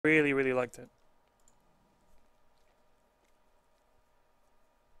Really, really liked it.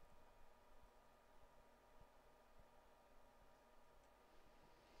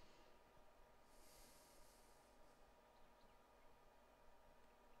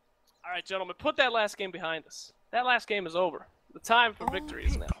 All right, gentlemen, put that last game behind us. That last game is over. The time for victory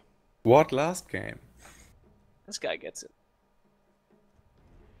is now. What last game? This guy gets it.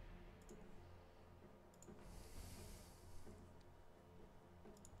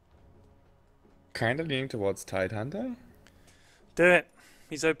 Kinda leaning towards Tidehunter, Do it.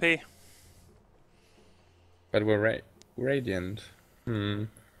 He's OP. but we're Radiant. Never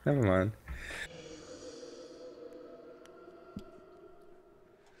mind.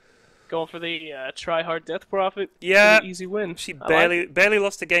 Going for the try-hard Death Prophet. Yeah. Pretty easy win. She I barely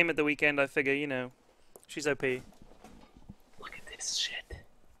lost a game at the weekend. I figure, you know, she's OP. Look at this shit.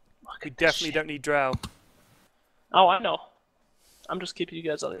 We definitely don't need Drow. Oh, I know. I'm just keeping you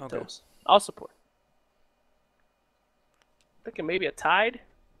guys on your Okay. toes. I'll support. Thinking maybe a Tide.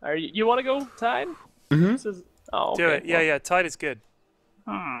 Are you want to go Tide? Mm-hmm. This is, oh, okay. Do it. Yeah, well, yeah. Tide is good.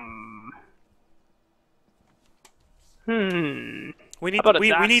 We need How about a we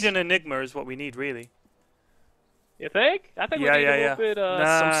need Dax? an Enigma is what we need really. You think? I think Yeah, we need yeah, a yeah. little bit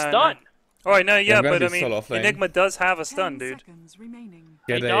Nah, some nah. stun. All right, no, yeah, I'm gonna but I be mean, solo off lane. Enigma does have a stun, dude. Seconds remaining.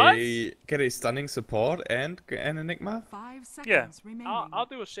 Get He a stunning support and an Enigma. 5 seconds Yeah. remaining. I'll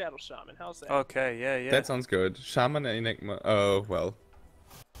do a Shadow Shaman. How's that? Okay, yeah, yeah. That sounds good. Shaman and Enigma. Oh well.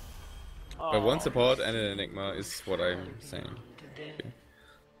 But one support and an Enigma is what I'm saying.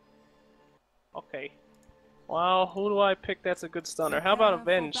 Okay. Well, who do I pick that's a good stunner? How about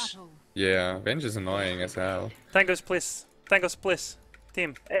Prepare for Avenge? battle. Yeah, Venge is annoying as hell. Tango's Bliss. Tango's Bliss.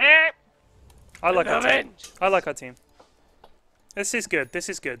 Team. Eh, I like our team. Avenge! I like our team. This is good. This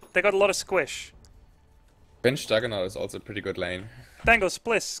is good. They got a lot of squish. Venge Juggernaut is also a pretty good lane. Tangos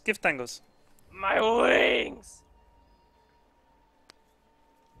Bliss. Give Tangos. My wings!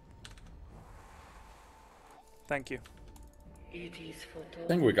 Thank you. I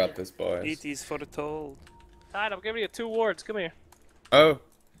think we got this, boys. Eat these for the told. Tide, I'm giving you 2 wards. Come here. Oh.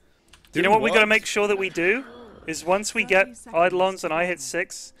 You know what we gotta make sure that we do? Is once we get Eidolons and I hit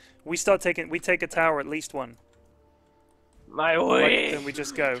 6, we take a tower, at least one. My Like, wings! then we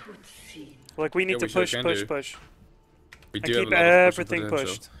just go. Like we need Yeah, to we sure push, can push, do. push. We And do have keep a lot of pushing everything potential.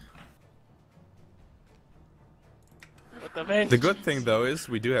 pushed. With Avenge. The good thing though is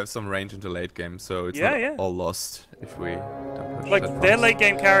we do have some range into late game, so it's Yeah, not yeah. all lost if we don't push Like, that their fast. late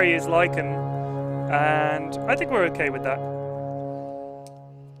game carry is Lycan, and I think we're okay with that.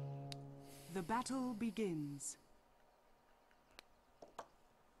 The battle begins.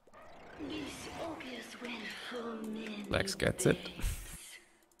 Lex gets it.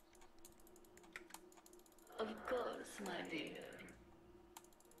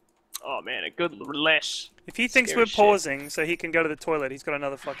 Oh man, a good lesh. If he thinks Scary we're shit. pausing so he can go to the toilet, he's got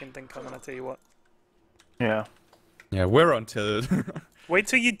another fucking thing coming, I tell you what. Yeah. Yeah, we're on tilt. Wait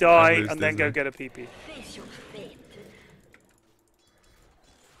till you die lose and then go Disney. get a PP.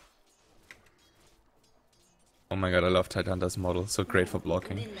 Oh my god, I love Tidehunter's model. So great for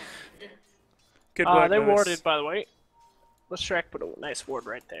blocking. Good work, They Lewis. warded, by the way. Let's Shrek put a nice ward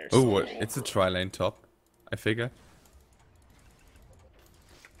right there. Oh, what? It's a tri-lane top, I figure.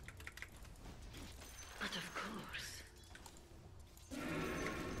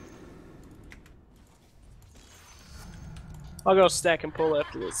 I'll go stack and pull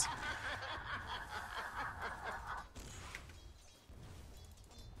after this.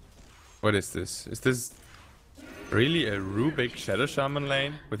 What is this? Is this really a Rubik Shadow Shaman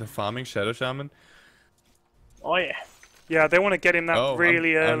lane with a farming Shadow Shaman? Oh yeah. Yeah, they want to get him that Oh,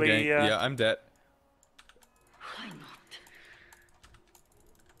 really I'm early. gank- yeah, I'm dead.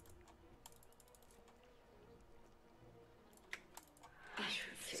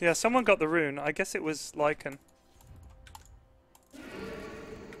 So yeah, someone got the rune. I guess it was Lycan.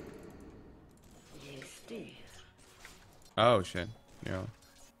 Oh shit. Yeah.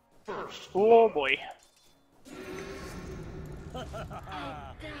 Oh boy.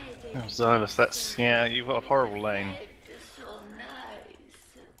 Xylus, that's, yeah, you've got a horrible lane.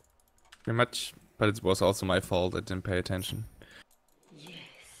 Pretty much. But it was also my fault. I didn't pay attention.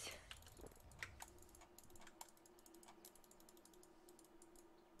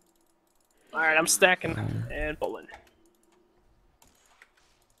 Alright, I'm stacking and pulling.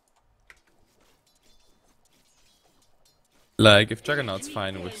 Like, if Juggernaut's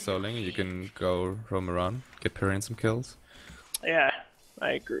fine with soling, you can go roam around, get Perry and some kills. Yeah,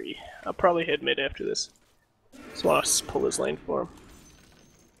 I agree. I'll probably hit mid after this. Just want to pull his lane for him.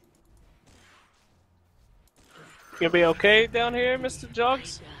 You gonna be okay down here, Mr.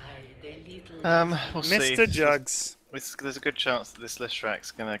 Jogs? We'll see. Mr. Jugs. There's a good chance that this Lishrak's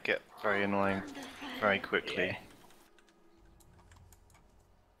gonna get very annoying very quickly.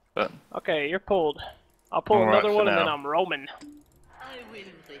 But Okay, you're pulled. I'll pull Alright, another for one and then now. I'm roaming.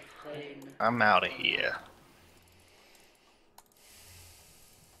 I'm out of here.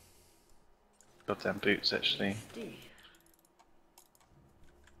 Goddamn boots, actually.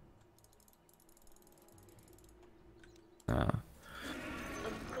 Ah.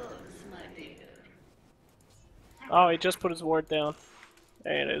 Oh, he just put his ward down.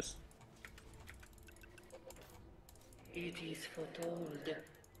 There it is. It is foretold.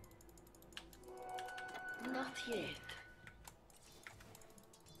 Not yet.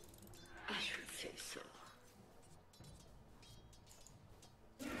 I should say so.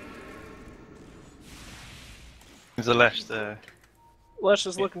 There's a Lesh there. Lesh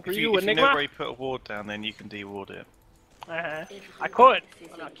is looking for If you, if you know Enigma. where he put a ward down, then you can de-ward it. Uh-huh. I could. This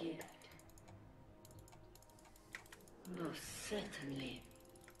is a gift. Most certainly.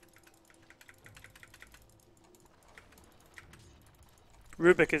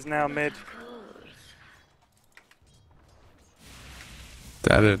 Rubik is now mid. Of course.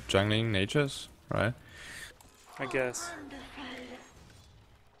 That is jungling natures, right? I guess.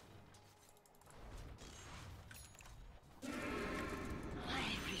 I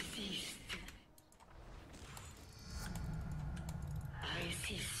resist. I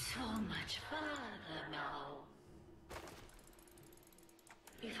see so much further now.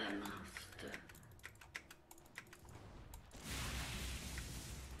 If I must.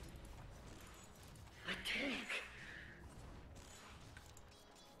 Attack.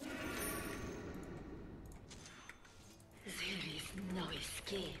 There is no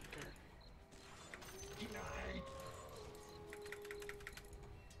escape. Very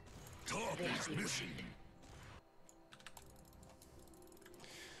well.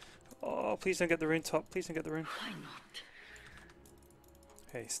 Oh, please don't get the rune top. Please don't get the rune. Why not?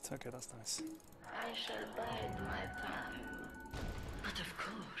 Haste. Okay, that's nice. I shall bide my time. But of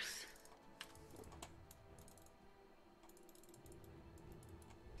course.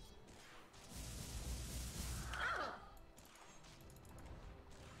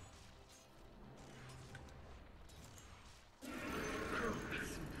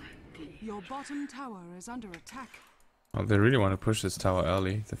 Your bottom tower is under attack. Oh, they really want to push this tower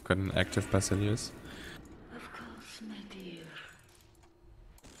early. They've got an active Basilius. Of course, my dear.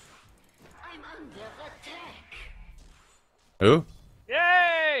 I'm under attack. Oh,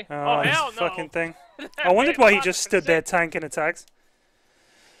 Yay! Oh, this hell no! fucking thing. I wondered why he just stood there tanking attacks.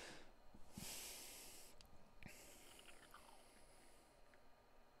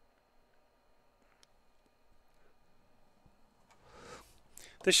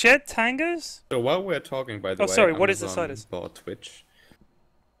 The shed tangers? so while we're talking, by the Oh, way, sorry, what is the Amazon status? bought Twitch.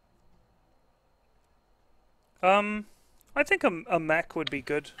 I think a mech would be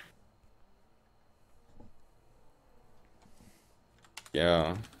good.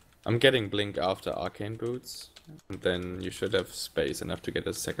 Yeah, I'm getting Blink after Arcane Boots, and then you should have space enough to get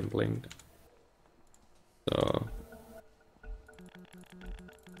a second Blink. So,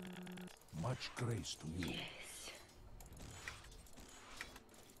 Much grace to you. Yes.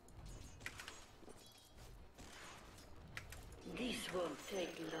 This won't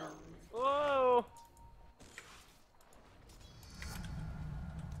take long. Whoa!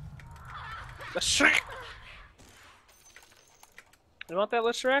 The Shrek! You want that,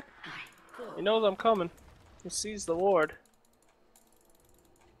 Lishrak? He knows I'm coming. He sees the ward.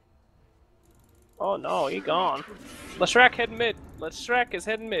 Oh no, he gone. Lishrak heading mid. Lishrak is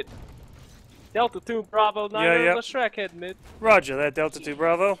heading mid. Delta 2 Bravo 9 Yeah. Lishrak heading mid. Roger that, Delta 2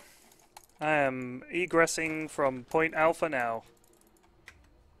 Bravo. I am egressing from Point Alpha now.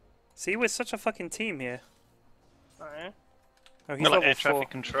 See, we're such a fucking team here. Alright. Oh, he's Not like level air 4. traffic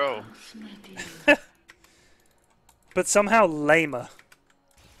control. My dear. But somehow lamer.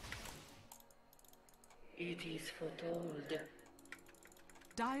 It is foretold.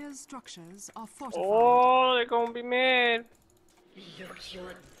 Dire's structures are fortified. Oh, they're gonna be mad. Look your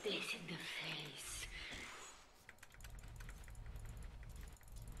death in the face.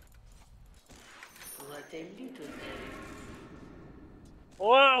 What a little time.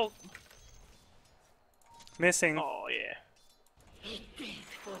 Whoa! Missing. Oh yeah. It is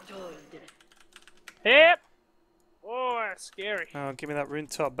foretold. Hip! Oh, that's scary. Oh, give me that rune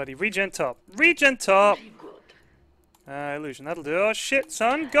top, buddy. Regen top. Regen top! Very good. Illusion, that'll do. Oh shit,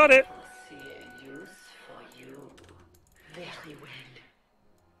 son, got it! See a use for you. Very well.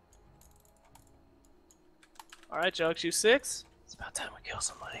 Alright, Jugs, you 6? It's about time we kill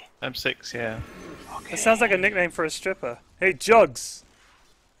somebody. M6, yeah. Okay. That sounds like a nickname for a stripper. Hey, Jugs!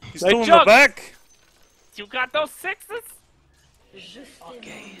 You Hey, still in the Jugs! back? You got those sixes?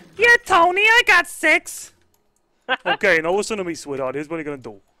 Okay. Yeah, Tony, I got 6! Okay, now listen to me, sweetheart. Here's what you're gonna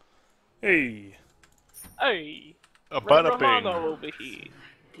do. Hey, Hey. A Ray butter bean. Romano over here.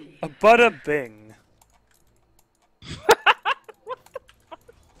 a butter bing.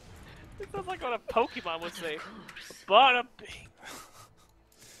 It sounds like what a Pokemon would say. Bada bing.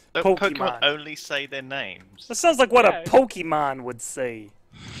 Don't Pokemon. Pokemon only say their names? That sounds like what Yeah. a Pokemon would say.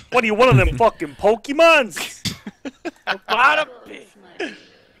 What are you, one of them fucking Pokemons? Bada bing.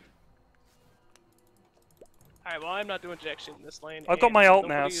 Alright, well, I'm not doing jack shit in this lane. I've got and my ult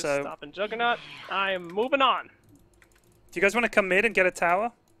now, nobody is so- stopping Juggernaut. I am moving on. Do you guys want to come mid and get a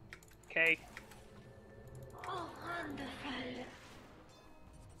tower? Okay. Oh, wonderful.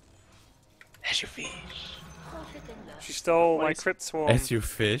 As you fish. Profit and loss. She stole my Nice. crit swarm. As you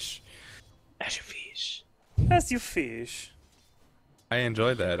fish. As you fish. As you fish. I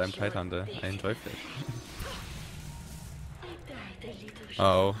enjoy that. I'm Tide Hunter. I enjoy fish. I died a little short.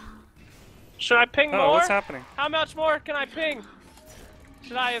 Oh. Should I ping Oh, more? what's happening? How much more can I ping?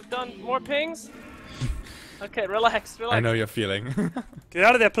 Should I have done more pings? Okay, relax, relax. I know your feeling. Get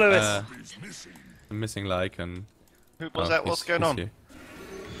out of there, Pluis. I'm missing Lycan. Who was that? What's going on?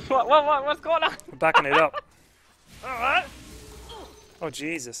 What's going on? We're backing it up. Alright. Oh,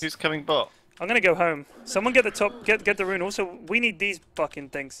 Jesus. Who's coming bot? I'm gonna go home. Someone get the top, get the rune. Also, we need these fucking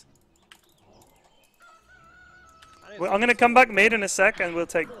things. Well, I'm gonna come back mid in a sec and we'll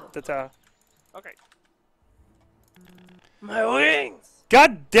take the tower. Okay. My wings!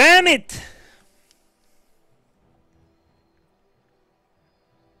 God damn it!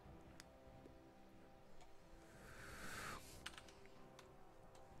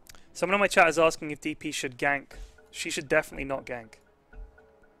 Someone in my chat is asking if DP should gank. She should definitely not gank.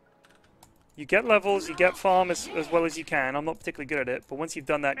 You get levels, you get farm as well as you can. I'm not particularly good at it, but once you've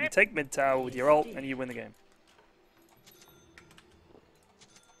done that, you take mid tower with your ult and you win the game.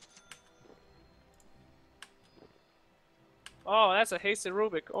 Oh, that's a hasted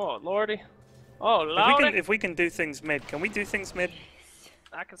Rubik. Oh, lordy. Oh, lordy. If we can do things mid, can we do things mid?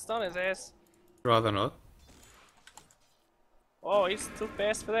 I can stun his ass. Rather not. Oh, he's too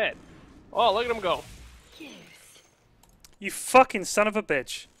fast for that. Oh, look at him go. Yes. You fucking son of a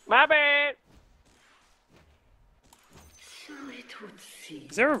bitch. My bad. So it would seem.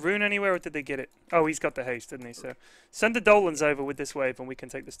 Is there a rune anywhere or did they get it? Oh, he's got the haste, didn't he? So send the Dolans over with this wave and we can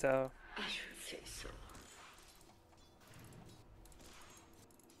take this tower. I should say so.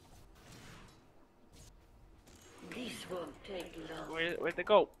 This won't take long. Where'd they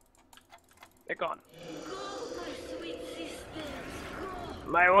go? They're gone. Go, my sweet sisters. Go.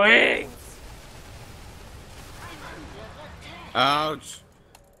 My wings! Ouch!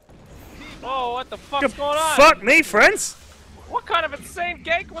 Oh, what the fuck's going on? Fuck me, friends! What kind of insane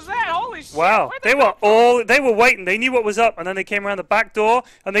gank was that? Holy shit! Wow, where'd they were waiting. They knew what was up, and then they came around the back door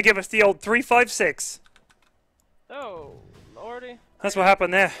and they gave us the old 3-5-6. Oh, lordy. That's what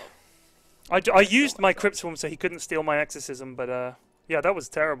happened there. I used my crypt swarm so he couldn't steal my exorcism, but yeah, that was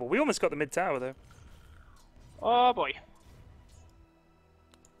terrible. We almost got the mid tower though. Oh boy.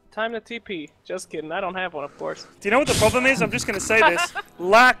 Time to TP. Just kidding. I don't have one, of course. Do you know what the problem is? I'm just gonna say this: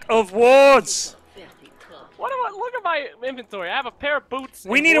 lack of wards. Very tough. What am I? Look at my inventory. I have a pair of boots.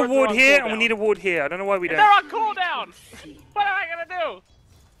 We and need a wards are ward on here cooldown. and we need a ward here. I don't know why we And don't. they're on cooldown. What am I gonna do?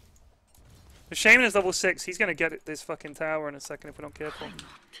 The Shaman is level 6. He's gonna get this fucking tower in a second if we're not careful.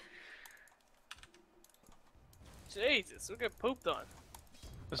 Jesus, we get pooped on.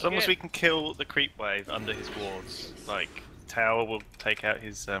 As long as Okay. we can kill the creep wave under his wards, like, tower will take out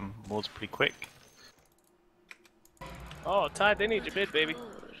his wards pretty quick. Oh, Tide, they need your bid, baby.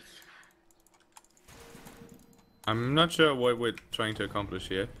 I'm not sure what we're trying to accomplish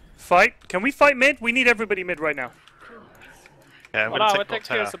here. Fight? Can we fight mid? We need everybody mid right now. Yeah, I'm Hold gonna on, take we'll bot take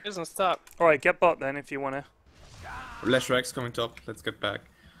care of tower. some business top. Alright, get bot then if you wanna. Leshrax coming top. Let's get back.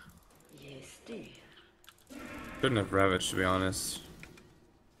 Yes, dear. Couldn't have Ravage, to be honest.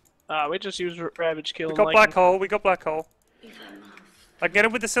 We just use Ravage kill. We and got like black hole, we got black hole. If I must. I can get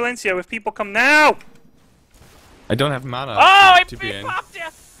it with the Silencio if people come now! I don't have mana. Oh, to he be in. popped you!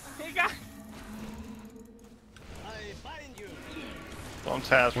 He got. Bottom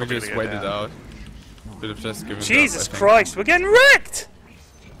tower's We probably just gonna go waited down. out. Should have just given Jesus up, I think. Christ, we're getting wrecked!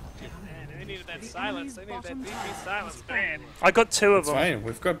 Man, they needed that silence. They needed that DP silence, man. I got 2 of It's them. fine.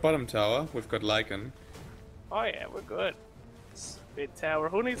 We've got bottom tower. We've got Lycan. Oh yeah, we're good. Big tower.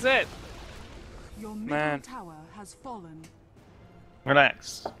 Who needs it? Your middle Man. tower has fallen.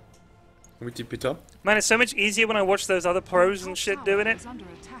 Relax. Can we TP top? Man, it's so much easier when I watch those other pros and shit doing it. Is under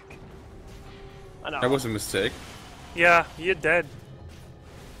attack. I know. That was a mistake. Yeah, you're dead.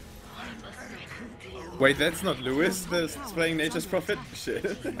 Wait, that's not Lewis that's playing Nature's Prophet?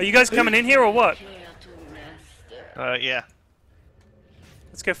 Shit. Are you guys coming in here or what? Yeah.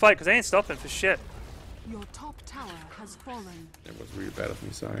 Let's go fight, because they ain't stopping for shit. Your top tower has fallen. That was really bad of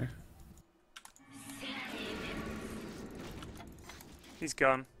me, sorry. He's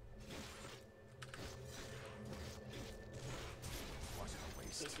gone.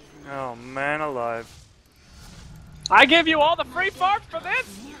 Oh man alive. I give you all the free farm for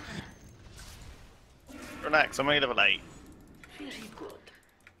this? Relax, I'm only level 8. Very good.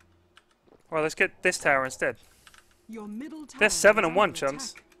 Well, let's get this tower instead. Your middle tower They're 7 is and 1, under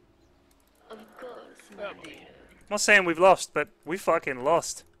chums. attack. Of course, my dear. I'm not saying we've lost, but we fucking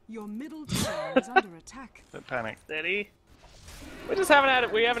lost. Your middle tower is under attack. Don't panic. Steady. We just haven't had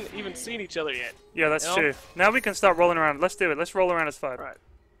it. We haven't even seen each other yet. Yeah, that's You know? true. Now we can start rolling around. Let's do it. Let's roll around as 5. Right.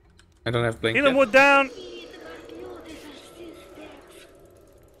 I don't have blink Healing yet. wood down.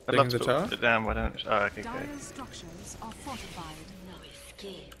 I'd Taking love the to tower? put it down, why don't... Oh, okay, Dire okay. structures are fortified. No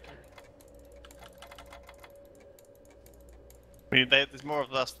escape. There's more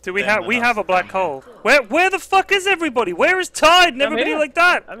of us. Do we them have? than We us. have a black hole. Where the fuck is everybody? Where is Tide and I'm everybody here. like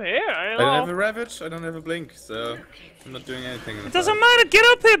that? I'm here. I I don't don't have know. a Ravage, I don't have a blink, so I'm not doing anything in the It doesn't fight. matter. Get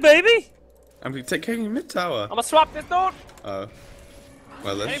up here, baby. I'm taking mid tower. I'm gonna swap this dude. Oh.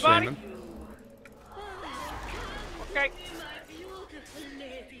 Well, that's Anybody? Shaman. Okay.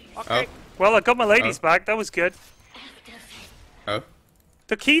 Oh. Okay. Well, I got my ladies back. That was good. Oh.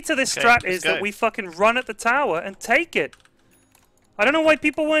 The key to this Okay, strat let's is that go. we fucking run at the tower and take it. I don't know why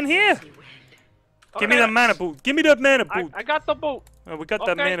people weren't here. Give me Okay. that mana boot. Give me that mana I, boot. I got the boot. Oh, we got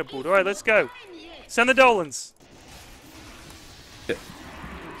that okay. mana boot. All right, let's go. Send the Dolans.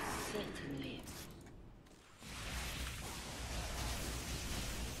 Certainly.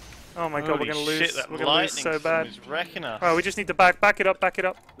 Oh my god, Holy we're gonna lose. shit, that We're gonna lose lightning so bad. is wrecking us. Oh, we just need to back it up, back it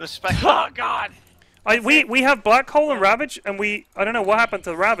up. The spec. Oh God. We have Black Hole and Ravage, and I don't know what happened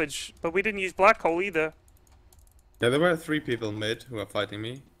to Ravage, but we didn't use Black Hole either. Yeah, there were 3 people mid who are fighting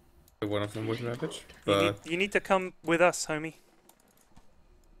me. One of them was Ravage. But You need to come with us, homie.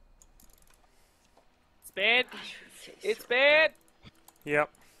 It's bad. It's bad.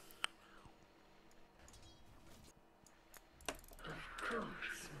 Yep.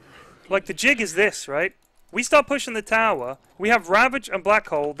 Like, the jig is this, right? We start pushing the tower. We have Ravage and Black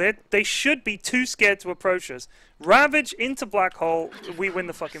Hole. They should be too scared to approach us. Ravage into Black Hole, we win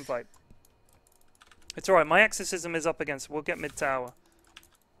the fucking fight. It's alright, my exorcism is up against. We'll get mid tower.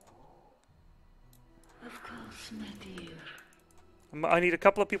 Of course, my dear. I need a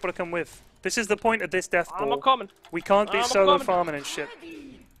couple of people to come with. This is the point of this death I'm ball. a coming. We can't be I'm solo coming. farming and shit.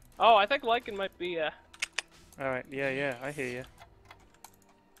 Oh, I think Lycan might be. Alright, yeah, I hear you.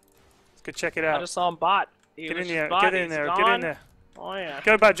 Let's go check it I out. just saw him bot. Get in there, get in there, get in there. Oh yeah.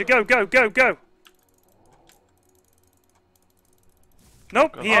 Go, Badger, go, go, go, go!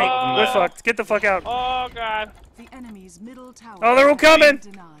 Nope, he ain't. Oh. We're fucked. Get the fuck out. Oh God. The enemy's middle tower. Oh, they're all has been coming!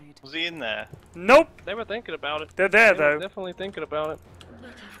 Denied. Was he in there? Nope, They were thinking about it. they're there They were though. definitely thinking about it. But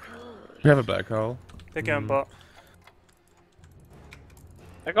of course. we have a black hole. They're going bot.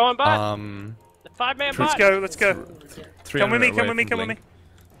 They're going bot. The 5-man Let's bot. go, let's go. 300 Come with me, away come with me, from come with me. blink.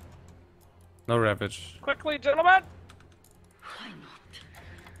 No Ravage. Quickly, gentlemen. Why not?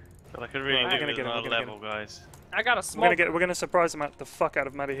 But I could really Right, do we're gonna with get him, another we're gonna get level, guys. I got a We're smoke. gonna surprise them out the fuck out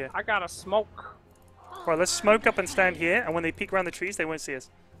of Maddie here. I got a smoke. Right, let's smoke up and stand here, and when they peek around the trees, they won't see us.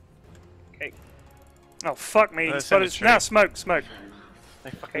 Okay. Oh fuck me! No, He's send spotted a us. tree. Now smoke, smoke.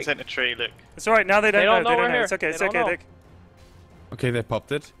 They fucking Hey. sent a tree, look. It's alright. Now they don't, don't know. know They we're don't know. here. It's okay. It's They okay. don't know. Dick. Okay, they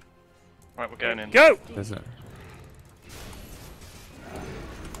popped it. Right, we're going in. Go! There's a...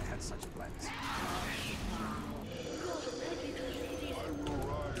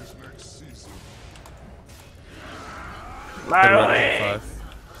 Marley. 5.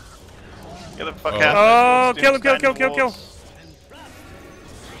 Get the fuck Oh. out. Oh, Let's kill do him, kill, stand kill, kill. wars.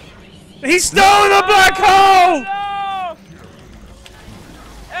 He stole the black hole! No!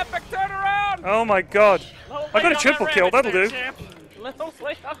 Epic turnaround! Oh my god! Little I got a late on triple that kill, rabbit that'll there, do. champ. Little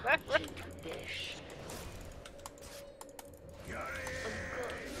late on that rabbit.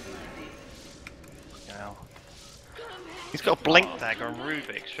 Fucking hell. He's got a blink dagger on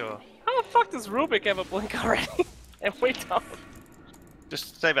Rubik, sure. How the fuck does Rubik have a blink already? And we don't.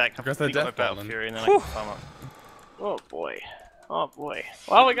 Just stay back. I've Because they're got my death Battle fallen. Fury and then I Whew. can farm up. Oh boy. Oh boy.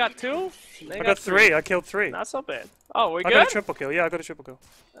 Well, we got 2. They I got 3. I killed 3. Not so bad. Oh, we I good? got a triple kill. Yeah, I got a triple kill.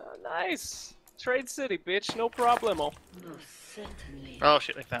 Nice. Trade City, bitch. No problemo. Most certainly. Oh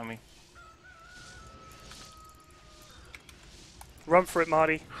shit, they found me. Run for it,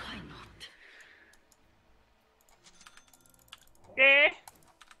 Marty. Why not? Yeah.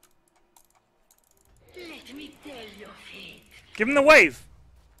 Let me tell your fate. Give him the wave.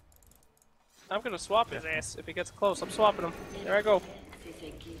 I'm gonna swap his ass if he gets close. I'm swapping him. There I go.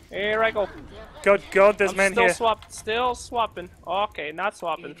 Here I go. God, there's I'm men still here. Still swapping. Okay, not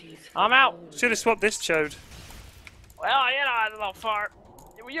swapping. I'm out. Should have swapped this chode. Well, you know, it's a little far.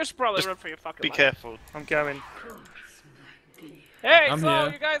 You should probably run for your fucking Be life. careful. I'm going. Hey, I'm so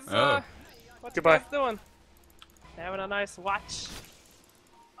here. you guys, Oh. what Goodbye. you guys doing? Having a nice watch.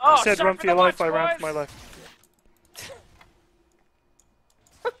 Oh, I said run for your the life, watch, I ran boys. for my life.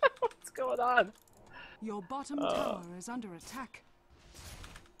 What's going on? Your bottom tower is under attack.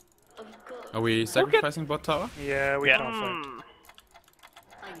 Of course, Are we sacrificing bot tower? Yeah, we Yeah. can't fight.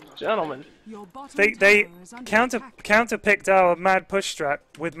 I'm not. Gentlemen. Your bottom They tower is under attack. counterpicked our mad push strat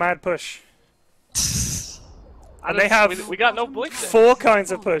with mad push. And they We have got no blink. 4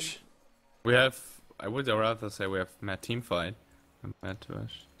 kinds of push. We have. I would rather say we have mad team fight than mad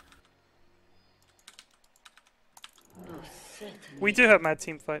push. Most certainly. We do have mad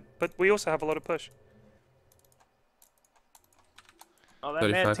team fight, but we also have a lot of push. Oh, that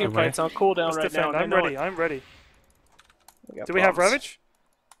 35 man team away. fight's on cooldown Let's right defend. now. I'm ready. I'm ready. Do we have Ravage?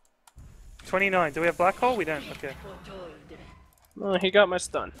 29. Do we have Black Hole? We don't. Okay. Oh, he got my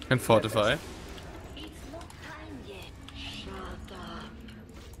stun. Can fortify. It's not time yet. Shut up.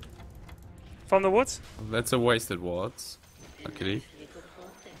 From the woods? That's a wasted wards. Luckily. Little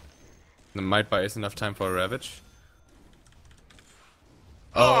hotel. The might buy us enough time for a ravage.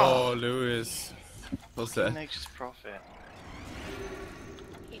 Oh, Lewis. What's that? Nature's Prophet.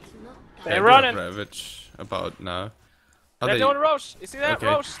 It's not time. They're Can't running. do a Ravage about now. Are They're they- doing Roche. You see that? Okay.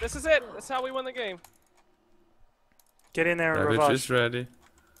 Roche. This is it. That's how we win the game. Get in there and Ravage revive. is ready.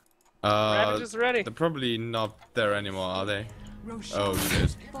 Ravage is ready. They're probably not there anymore, are they? Roshan Oh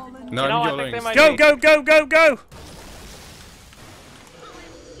shit. fallen. No, You know, I'm I think they yelling. might Go, be. go, go, go, go!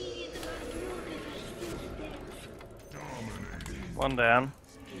 One down.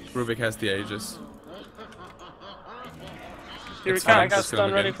 Rubik has the Aegis. Here he It's fine. I comes. got Just gonna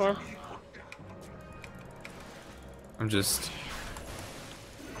stun ready begin. for him. I'm just...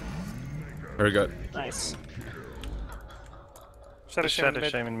 Very good. Nice. Shadow The Shaman Shadow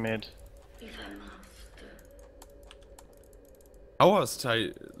mid. Shaman mid. If I must.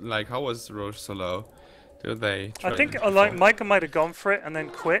 How was Roche so low? Did they I try think to like perform? Micah might have gone for it and then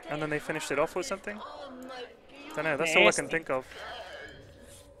quit and then they finished it off or something. Don't know. That's all I can Nasty. think of.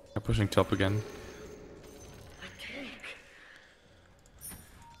 They're pushing top again.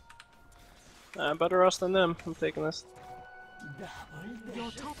 I'm better us than them. I'm taking this.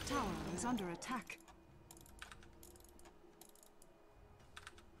 Your top tower is under attack.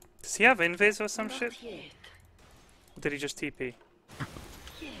 Does he have invis or some Not shit? yet. Or did he just TP?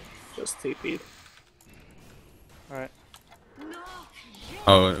 Just TP. Alright.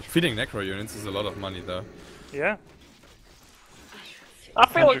 Oh, feeding necro units is a lot of money though. Yeah. I'm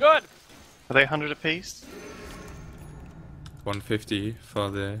feeling 100. good. Are they 100 apiece? 150 for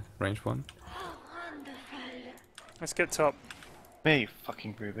the range one. Let's get top. Me,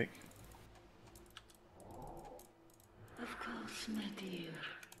 fucking Rubik. Of course, my dear.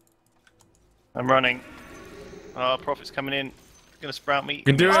 I'm running. Oh, Prophet's coming in. Gonna sprout me. You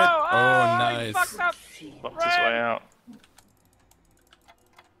can do it! Oh, Oh, he nice. fucked up. Box his way out.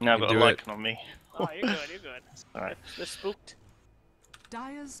 Now I've You got a do it. Lycan on me. Oh, you're good. You're good. Alright. They're spooked.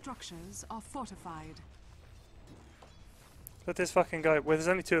 Dire's structures are fortified. Let this fucking guy. Well, there's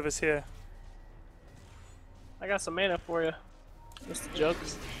only 2 of us here. I got some mana for you, Mr.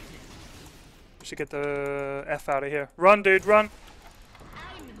 Jugs. We should get the F out of here. Run, dude, run!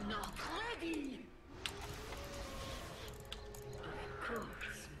 I'm not ready. Of course,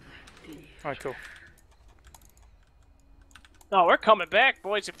 my dear. Alright, cool. No, we're coming back,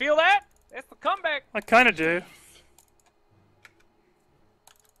 boys. You feel that? That's the comeback. I kinda do.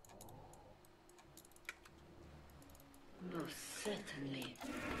 Most certainly.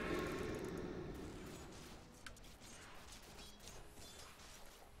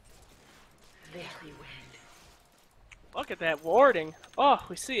 Very well. Look at that warding. Oh,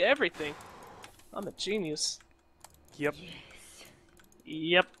 we see everything. I'm a genius. Yep.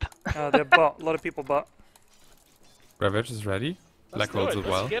 Yep. They're bot. A lot of people bot. Ravage is ready. Let's Black do holes it. as Let's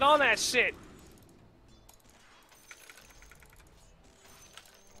well. get on that shit.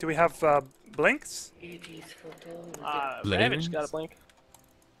 Do we have blinks? It is for those Bladings? Ravage got a blink.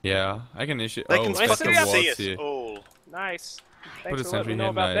 Yeah, I can issue. They Oh, can fucking fucking fucking see wards us here. all. Nice. Put Thanks a for sentry letting me know here,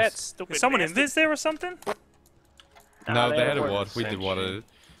 about nice. that stupid Is someone bastard. invis there or something? Nah, No, they had a ward. ward. We did Sentry. water it.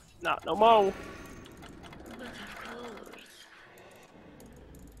 No, no more. But of course.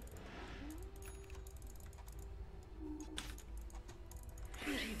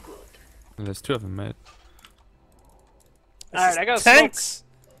 And there's two of them, mate. Alright, I got smoke. Tense!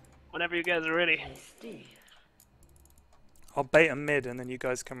 Whenever you guys are ready. I'll bait a mid and then you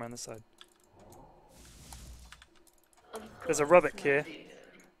guys come around the side. There's a Rubik here.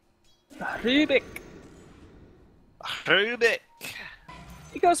 Rubik. Rubik!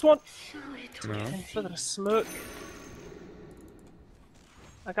 You guys want No. for the smoke?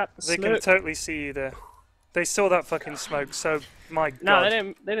 I got the They smoke. can totally see you there. They saw that fucking smoke, so my No, god. they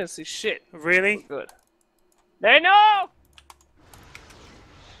didn't. They didn't see shit. Really? Good. They know.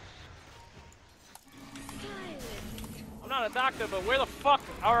 I'm not a doctor, but where the fuck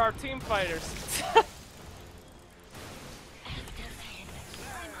are our team fighters?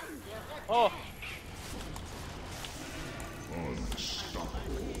 Oh.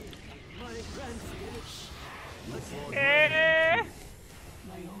 Eh.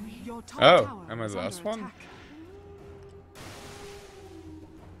 Your top Oh, tower am I is the last under one? attack.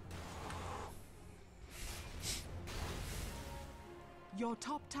 Your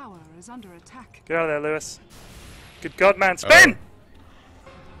top tower is under attack. Get out of there, Lewis. Good god, man. Spin!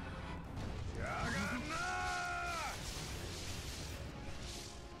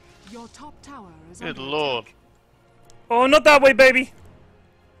 Your top tower is Good under lord. attack. Oh, not that way, baby!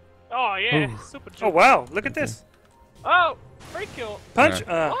 Oh yeah. Ooh. Super juke. Oh, wow. Look at this. Oh, free kill. Punch!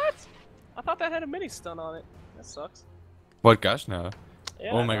 Yeah. What? I thought that had a mini stun on it. That sucks. What, Gush now?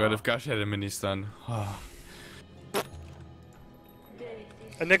 Yeah, Oh my I god, know. if Gush had a mini stun. Oh.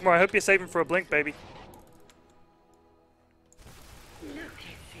 Enigma, I hope you're saving for a blink, baby.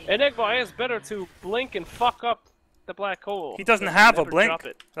 Enigma is better to blink and fuck up the black hole. He doesn't than have a never blink. drop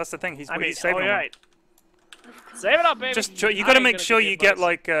it. That's the thing. He's, I mean, he's saving oh, one. right. Save it up, baby. Just you I got to ain't make gonna sure give you advice. get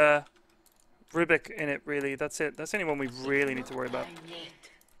like Rubik in it. Really, that's it. That's the only one we really need to worry about.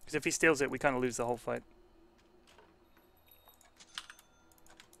 Because if he steals it, we kind of lose the whole fight.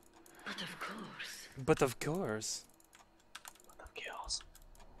 But of course. But of course. Kills.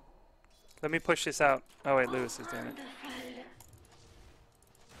 Let me push this out. Oh wait, Lewis is doing it.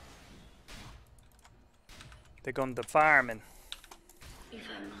 They're going to farming. If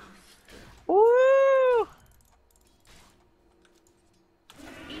I must. Woo!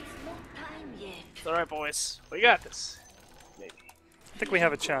 It's not time yet. It's alright, boys. We got this. Maybe. I think we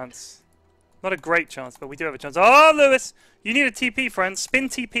have a chance. Not a great chance, but we do have a chance. Oh, Lewis! You need a TP, friend. Spin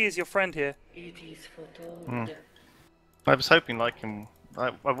TP is your friend here. It is foretold. I was hoping like him.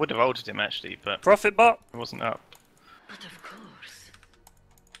 I would have ulted him actually, but Profit bot. it wasn't up. But of course.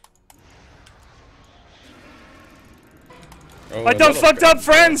 Oh, I a done lot of fucked up, guns.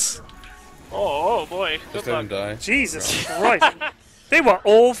 friends! Oh boy. Just Good let him luck. die. Jesus Christ. They were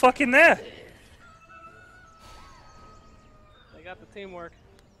all fucking there. They got the teamwork.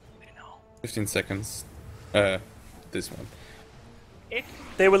 15 seconds. This one.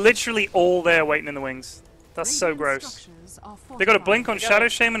 They were literally all there waiting in the wings. That's so Radiant gross. structures are They got a fortified. blink on They got Shadow a-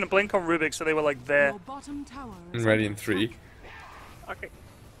 Shame and a blink on Rubik, so they were like there. Your bottom tower I'm is ready under in 3. attack. Okay.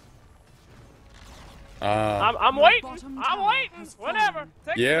 Ah. I'm Your waiting. bottom I'm tower waiting. has Whatever. fallen.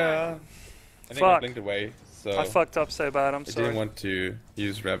 Take your Yeah. time. I think I Fuck. blinked away, so I fucked up so bad, I'm I sorry. didn't want to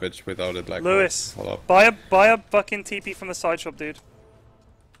use Ravage without it like Lewis, follow up. buy a fucking TP from the side shop, dude.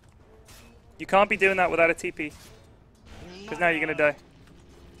 You can't be doing that without a TP. Because now you're gonna die.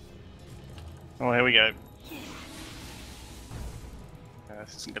 Oh, here we go.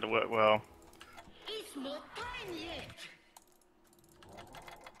 This isn't gonna work well. It's not time yet.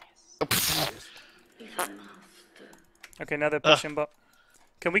 If I must. Okay, now they're pushing bot.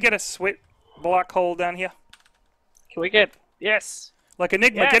 Can we get a swit black hole down here? Can we get? Yes. Like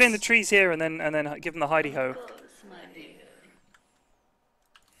Enigma, get in the Yes. trees here and then give them the hidey ho. Of course, my dear.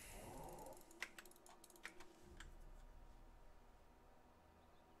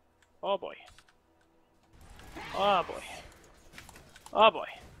 Oh boy. Oh boy. Oh boy.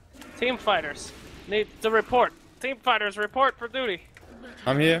 Team fighters need to report. Team fighters report for duty.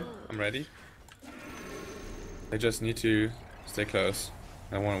 I'm here. I'm ready. I just need to stay close.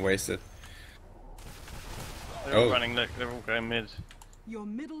 I don't want to waste it. They're all Oh. running. Look, they're all going mid. Your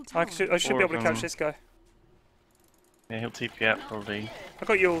middle tower. I should be able to Or, catch this guy. Yeah, he'll TP out probably. I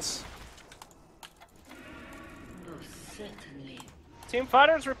got Yules. Most certainly. Team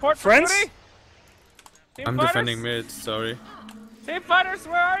fighters report for Friends? duty. Team I'm fighters? defending mid, sorry. Team fighters,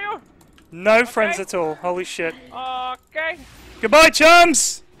 where are you? No friends at all. Holy shit. Okay. Goodbye,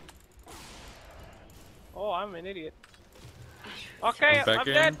 chums! Oh, I'm an idiot. Okay, I'm back I'm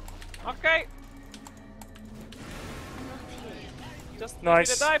in. dead. Okay. Just leave me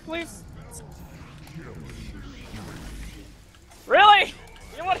Nice. to die, please. Really?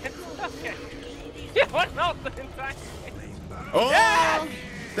 You want it? Okay. You want out the entire thing? Oh! Yes!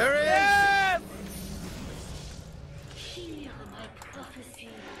 There he is! Yes!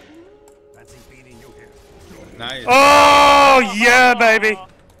 Nice. Oh, yeah, baby.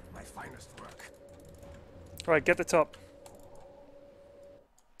 My finest work. Right, get the top.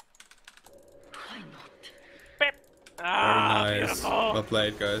 Why not? Beep. Very Ah, nice. beautiful. Well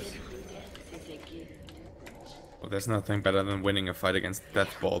played, guys. Death is a gift. Well, there's nothing better than winning a fight against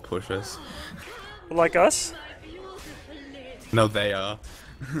death ball pushers. Like us? No, they are.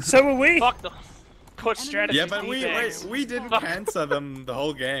 So are we. Fuck the push strategy. Yeah, but we didn't Fuck. cancel them the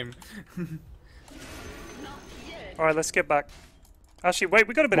whole game. Alright, let's get back. Actually, wait,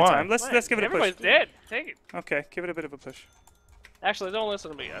 we got a bit of Why? time. Let's give it a push. Everybody's dead. Take it. Okay, give it a bit of a push. Actually, don't listen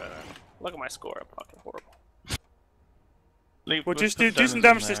to me. Look at my score. I'm fucking horrible. We'll just do some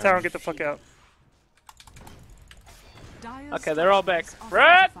damage to this tower and get the fuck out. Dire's Okay, they're all back. structures are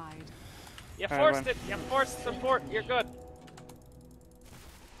Red! fortified. You Alright, forced run. it. You forced the fort. You're good.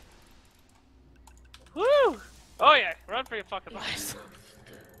 Woo! Oh yeah, run for your fucking lives.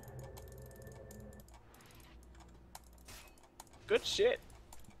 Good shit.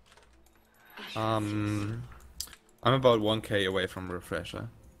 I'm about 1k away from refresher.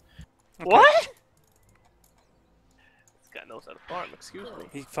 What? This guy knows how to farm. Excuse me.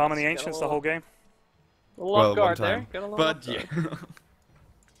 He farming the Got a ancients the little- whole game. A little Well, off one guard there. time. Got a little But off yeah. guard.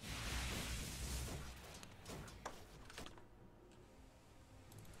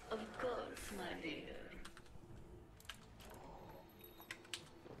 Of course, my dear.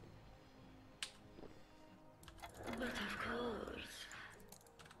 But of course.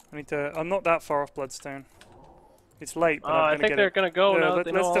 I need to. I'm not that far off Bloodstone. It's late, but I I'm gonna think get they're it. gonna go Yeah, now. let,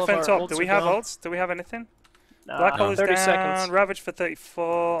 They know us all of defend our top. ults Do we are have gone. ults? Do we have anything? Nah, Black hole is 30 down. seconds. Ravage for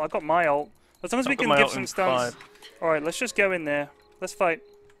 34. I got my ult. As long as we I've got can my give ult some in stuns. 5. Alright, let's just go in there. Let's fight.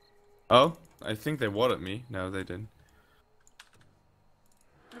 Oh, I think they watered me. No, they didn't.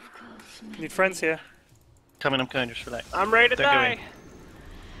 Of course. Need friends here. Coming, I'm coming, just relax. I'm ready to Don't go die.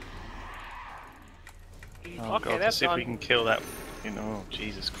 Oh Okay, god, let's that's see if we done. can kill that. You know,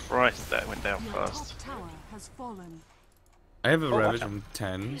 Jesus Christ, that went down Your fast. top tower has fallen. I have a watch ravage out. on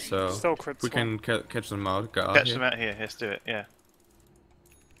 10, so Still crit we swamp. can catch them out. Guard Catch here. them out here, let's do it, yeah.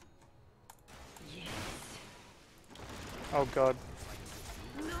 Oh god.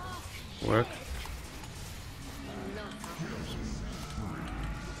 Work.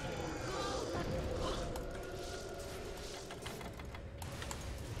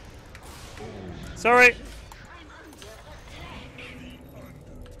 Sorry.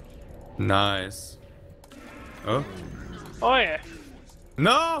 Nice. Oh. Oh yeah.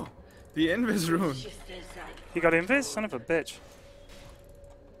 No! The Invis rune. You got invis? Son of a bitch.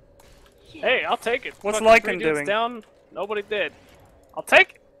 Hey, I'll take it. What's Fucking Lycan three dudes doing? Down. Nobody did. I'll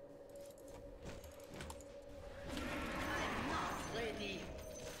take it. Ready.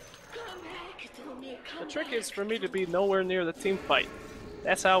 Come back to me. The Come trick back. is for me to be nowhere near the team fight.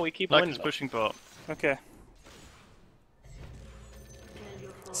 That's how we keep Lycan's winning. pushing bot. Okay.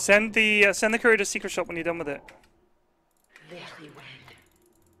 Send the courier to secret shop when you're done with it. Very well.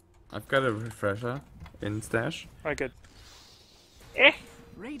 I've got a refresher in stash. Alright, good. Eh,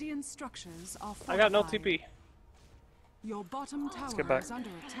 Radiant structures are fortified. I got no TP. Your bottom tower get back. is under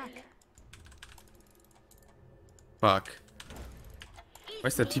attack. Fuck.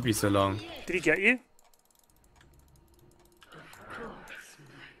 Why's the TP so long? Did he get you?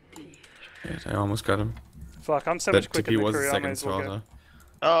 Shit, I almost got him. Fuck, I'm so That much quicker TP than was a courier. I may second as well go. slaughter.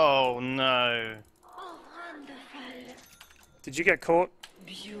 Oh no. Oh, wonderful. Did you get caught?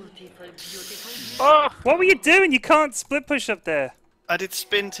 Beautiful, beautiful. Oh, What were you doing? You can't split push up there. I did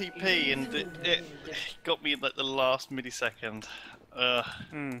spin TP and it got me at like the last millisecond.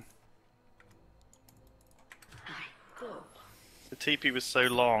 Hmm. Go. The TP was so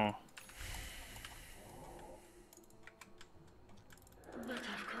long. But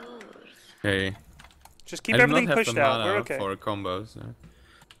of course. Okay. Just keep I do everything not have pushed the out. mana We're okay. for a combo, so.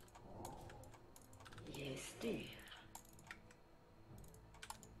 Yes, dear.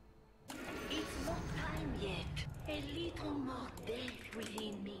 It's not time yet. A little more death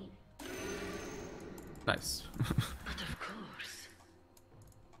within me. Nice. But of course.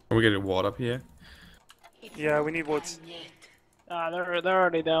 Are we getting ward up here? It's Yeah, not we need wards. time yet. they're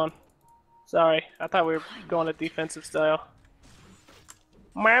already down. Sorry, I thought we were going to defensive style.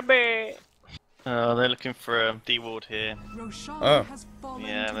 My bad. Oh, they're looking for a D ward here. Roshan Oh. has fallen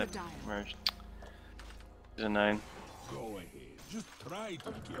Yeah, to the they're dire. merged. Should have known. Go ahead. Just try to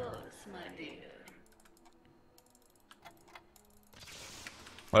Of kill. course, my dear.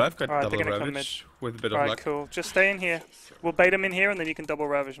 Well, I've got Alright, they're double gonna come ravage with a bit of Alright, luck. cool. Just stay in here. We'll bait him in here and then you can double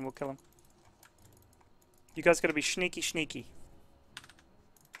ravage and we'll kill him. You guys gotta be sneaky. If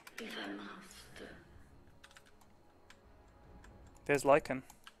I must. There's Lycan.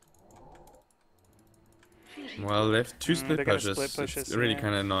 Very Well, they have two split they're gonna pushes. split pushes, It's really yeah.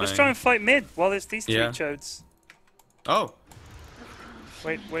 kind of annoying. Let's try and fight mid while there's these three Yeah. chodes. Oh!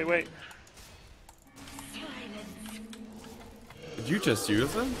 Wait. Did you just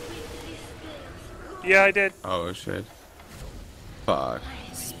use them? Yeah, I did. Oh shit. Fuck.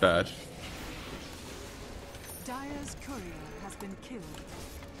 This is bad. Dire's courier has been killed.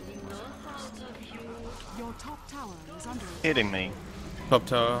 Your top tower is under attack. Hitting me. Top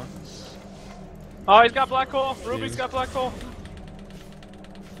tower. Oh, he's got black hole. Ruby's got black hole.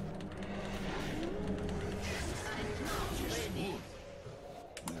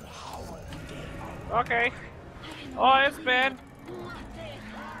 Okay. Oh, it's bad.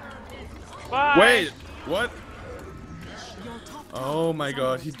 Bye. Wait! What? Your top Oh my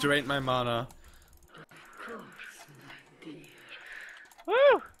god, he drained my mana.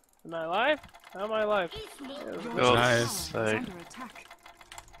 Woo! Am I alive? How am I alive? Oh, Nice. tower is so- under attack.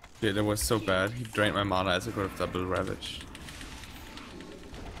 Yeah, that was so bad. He drained my mana as I could have double ravaged.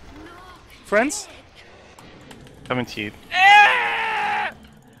 Friends? Coming to you. Ah!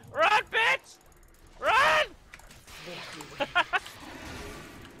 Run, bitch! Run!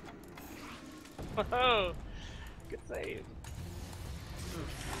 Oh, good save.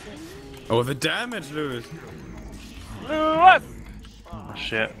 Oh, the damage, Lewis! Lewis! Oh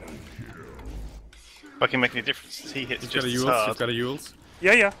shit. Fucking make any difference. He hits You've got just a as Yules, hard. you've got a Yules.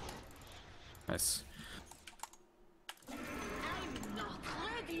 Yeah. Nice.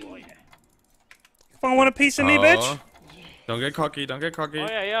 Fucking want a piece of me, bitch? Aw. Don't get cocky, don't get cocky. Oh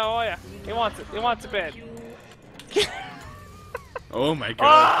yeah. He wants it. He wants a bed. Oh my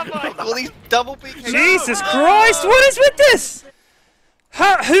god. Oh my! All these double BKB. Jesus Christ, what is with this?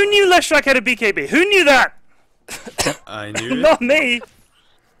 Who knew Leshrac had a BKB? Who knew that? I knew it. Not me.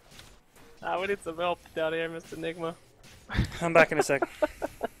 We need some help down here, Mr. Nigma. I'm back in a sec.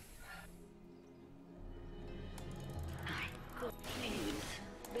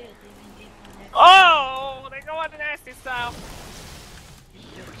 Oh, they go on the nasty style.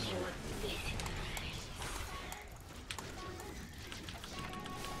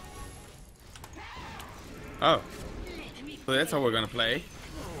 Oh. So that's how we're gonna play.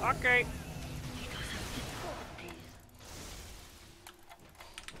 Okay.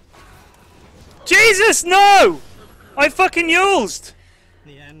 Jesus, no! I fucking Yulesed!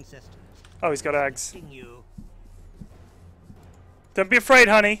 The ancestors Oh, he's got Ags. in you. Don't be afraid,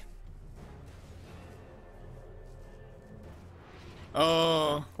 honey.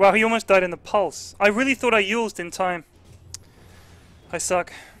 Oh. Wow, he almost died in the pulse. I really thought I Yulesed in time. I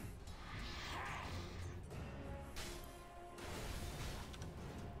suck.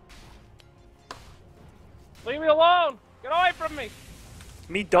 Leave me alone. Get away from me.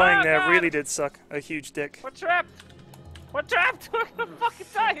 Me dying Oh, there God. really did suck. A huge dick. We're trapped. We're trapped. We're gonna fucking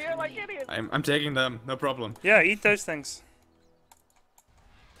die here like idiots. I'm taking them, no problem. Yeah, eat those things.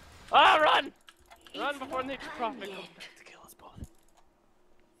 Ah, run! Run before Nature's Prophet comes back to kill us both.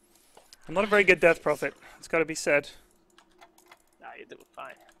 I'm not a very good death prophet. It's got to be said. Nah, you do it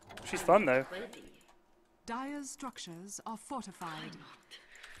fine. She's fun though. Dire's structures are fortified.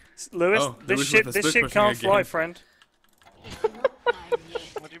 Lewis, Oh, this Lewis shit, with the this split shit can't pushing fly, again. friend.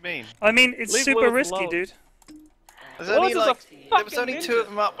 What do you mean? I mean, it's Leave super Lewis risky, alone. dude. There's Lewis only is a like there was fucking only two ninja. of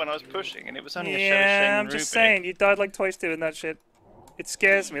them up when I was pushing, and it was only a Shadow Yeah, Shane I'm just Rubik. saying, you died like twice doing that shit. It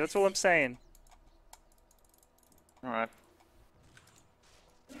scares me. That's all I'm saying. All right.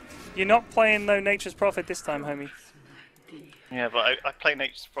 You're not playing no Nature's Prophet this time, homie. Yeah, but I play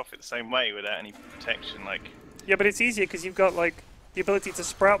Nature's Prophet the same way without any protection. Like, Yeah, but it's easier because you've got like the ability to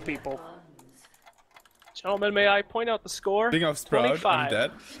sprout people. Gentlemen, may I point out the score? Speaking of Sprout, 25. I'm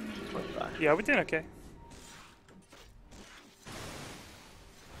dead. 25. Yeah, we're doing okay.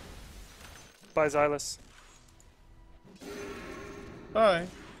 Bye, Xylus. Bye.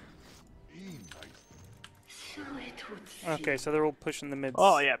 Okay, so they're all pushing the mids.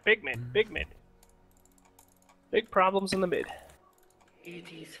 Oh yeah, big mid, big mid. Big problems in the mid.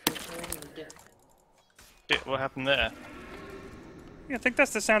 shit, what happened there? Yeah, I think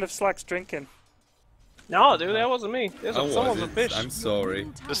that's the sound of Slacks drinking. No, dude, that wasn't me. There's How someone's was a it? fish. I'm sorry.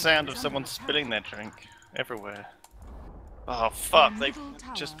 The sound of someone spilling their drink everywhere. Oh fuck! They middle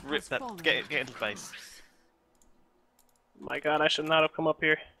tower just has ripped that. fallen. Get into base. My God, I should not have come up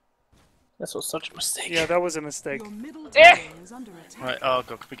here. This was such a mistake. Yeah, that was a mistake. Your middle Eh! tower is under attack. Right. Oh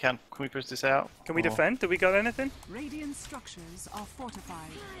god, can we push this out? Can we Or- defend? Do we got anything? Radiant structures are fortified.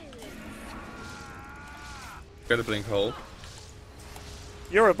 Got a blink hole.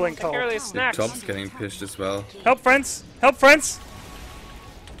 You're a blink Take care of hole. these snacks. Top's getting pished as well. Help, friends! Help, friends!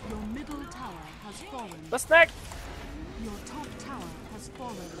 Your middle tower has fallen. The snack. Your top tower has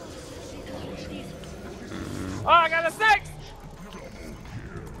fallen. Oh, I got the snakes!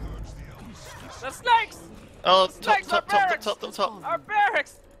 The snakes! Oh, Snakes, top. Our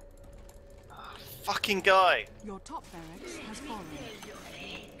barracks! Fucking guy. Your top barracks has fallen.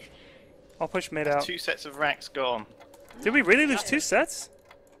 I'll push mid out. 2 sets of racks gone. Did we really lose 2 sets?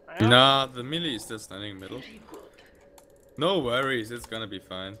 Nah, the melee is still standing middle. No worries, it's gonna be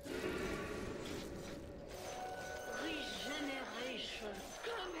fine. Regeneration.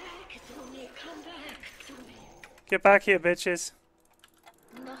 Come back to me. Come back to me. Get back here, bitches.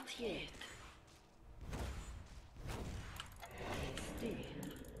 Not yet. Still.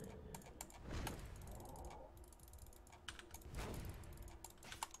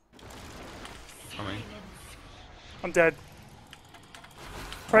 Coming. I'm dead.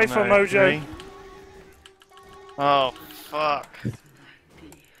 Pray for No, Mojo. me. Oh, fuck.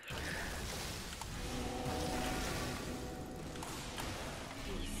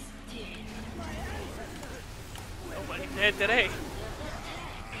 Nobody dead today.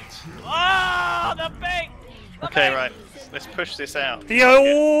 Oh, the bait! The Okay, bait! right. Let's push this out. The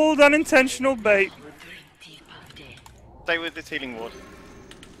old unintentional bait. Deep of death. Stay with the healing ward.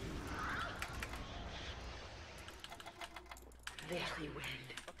 Very well.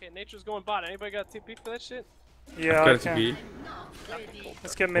 Okay, nature's going bot. Anybody got TP for that shit? Yeah, I Got it to can. be.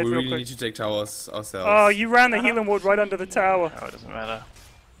 Let's get We mid real really quick. need to take towers ourselves. Oh, you ran the healing ward right under the tower. Oh, it doesn't matter.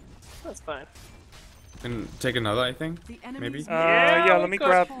 That's fine. Can take another, I think. The Maybe. enemy's Yeah, Yeah, let me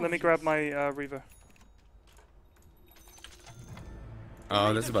we grab my Reaver.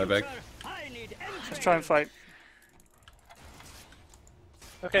 Oh, there's a buyback. Let's try and fight.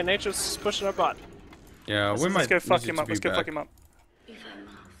 Okay, nature's pushing our bot. Yeah, we Let's might go fuck need him to up. be Let's go back. fuck him up. If I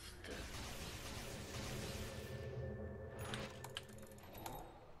must.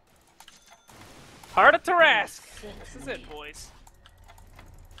 Heart of Tarask! This is it, boys.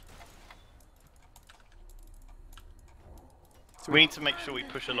 We need to make sure we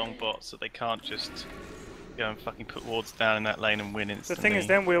push along bots so they can't just go and fucking put wards down in that lane and win The instantly. thing is,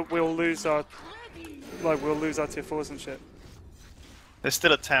 then we'll lose our tier 4s and shit. There's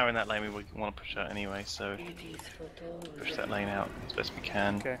still a tower in that lane we want to push out anyway, so It is for those push that lane out as best we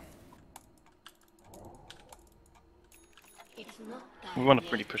can. Okay. It's not that We want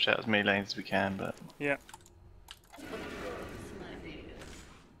to really push out as many lanes as we can, but Yeah. my dear.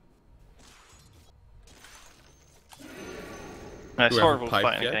 no, it's Do we have a horrible pipe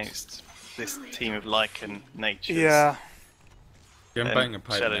fighting yet? against this team of Lycan natures. Yeah. Yeah, I'm and buying a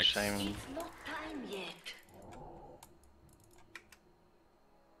pipe Shadow next. Shame. It's not time yet.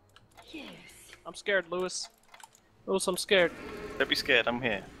 Yes. I'm scared, Lewis. Lewis, I'm scared. Don't be scared, I'm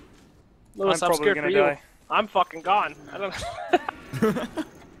here. Lewis, I'm I'm probably scared gonna for you. die. I'm fucking gone. I don't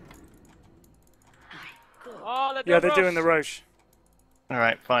Oh, Yeah, they're doing the Roche.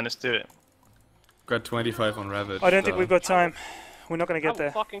 Alright, fine, let's do it. Got 25 on Ravage. I don't think so- we've got time. We're not gonna I get will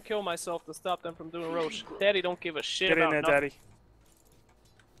there. fucking kill myself to stop them from doing Roche. Daddy don't give a shit Get in about there, nothing. Daddy.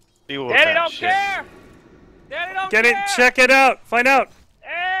 Deal with Daddy that don't shit. care! Daddy don't Get care! in, check it out, find out.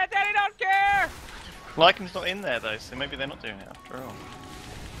 Daddy don't care! Lycan's not in there though, so maybe they're not doing it after all.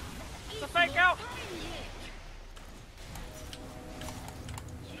 It's a fake out!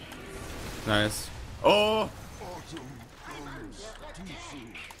 Nice. Oh!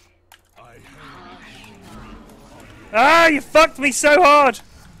 Ah, you fucked me so hard.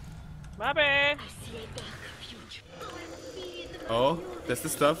 My bad! Oh, that's the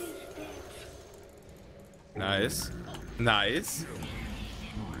stuff. Nice. Nice.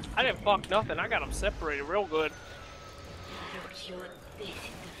 I didn't fuck nothing. I got them separated real good. Your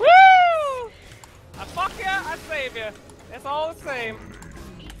death. Woo! I fuck ya, I save ya. It's all the same.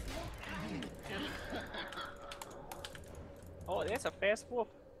 Oh, that's a fast wolf.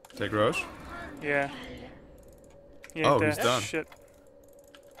 Take Roche. Yeah. He Oh, ain't he's there. done. Shit.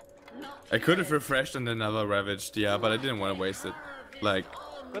 I could have refreshed and then another Ravaged, yeah, but I didn't want to waste it. Like,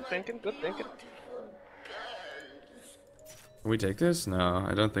 Good thinking, good thinking. can we take this? No,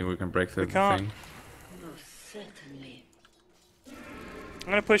 I don't think we can break through the can't. thing. Most certainly. I'm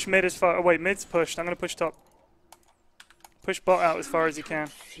gonna push mid as far. Oh wait, mid's pushed. I'm gonna push top. Push bot out as far as you can.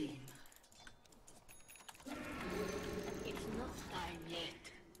 Seen. It's not time yet.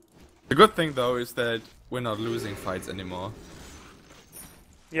 The good thing though is that we're not losing fights anymore.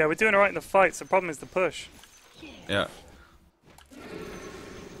 Yeah, we're doing alright in the fights. The problem is the push. Yeah.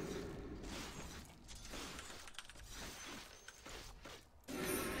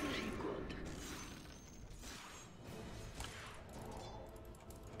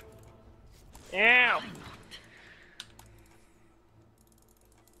 Ow!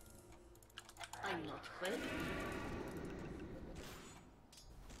 I'm not ready.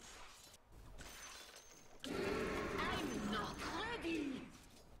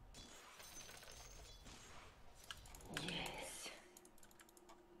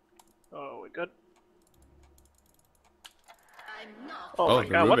 good. I'm not. Oh, Oh, my the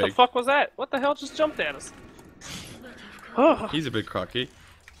god, what the Rubik. fuck was that? What the hell just jumped at us? Oh, He's a bit cocky.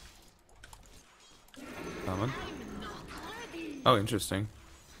 Summon. Oh, interesting.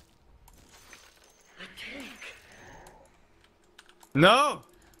 No!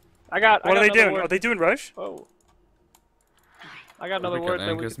 I got. What I got are they another doing? Word. Are they doing Roche? Oh. I got another We word got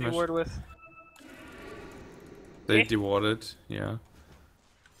that we Angus could do Mesh. word with. They Eh? dewarded, yeah.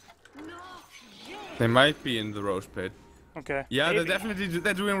 They might be in the Roche pit. Okay. Yeah, Maybe. they're definitely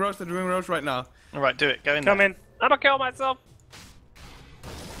they're doing Roche right now. Alright, do it. Go in Come there. in. I'm gonna kill myself.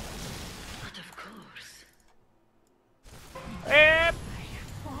 But of course. Eh,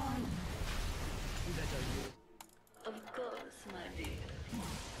 Of course, my dear.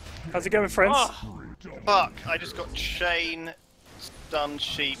 How's it going, friends? Oh, Fuck, I just got chain, stun,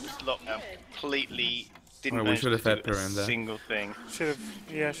 sheep, lockdown. Completely didn't Well, we manage should to have do had a her in there. single thing. Should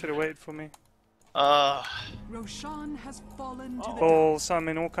have waited for me. Roshan has fallen to the Balls, I'm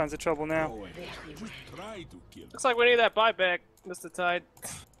in all kinds of trouble now. Go ahead. Just try to kill looks like we need that buyback, Mr. Tide.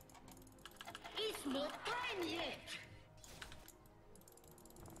 It's not time yet.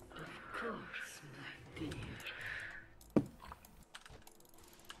 Of course, my dear.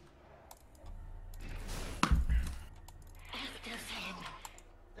 After them.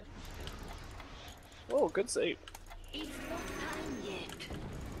 Oh, good save. It's not time yet.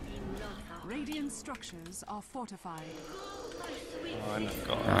 Enough. Radiant structures are fortified. Oh, I've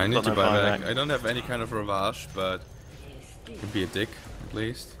got, I need got to no buy back. buyback. I don't have any kind of Ravage, but could be a dick at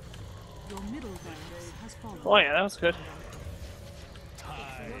least. Your middle barracks has fallen. Oh yeah, that was good.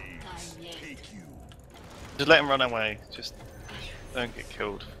 Just let him run away. Just don't get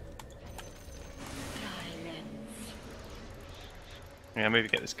killed. Yeah, maybe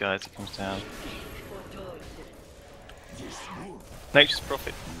get this guy as he comes down. Nature's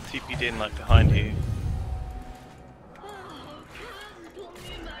Prophet TP'd in like behind you.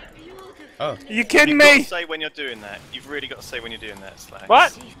 Oh, You kidding You've got to me? say when you're doing that. You've really got to say when you're doing that, Slag.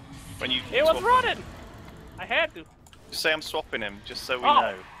 What? When you He was swap him. running. I had to. Just say I'm swapping him, just so we Oh.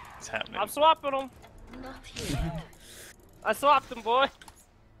 know it's happening. I'm swapping them. Not yet. I swapped them, boy.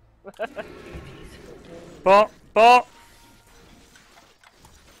 Bot, bot.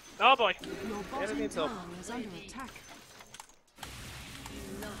 Oh boy. Your it bottom needs tower help. is under attack.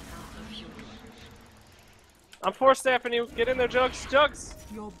 I'm force staffing you. Get in there, Jugs. Jugs.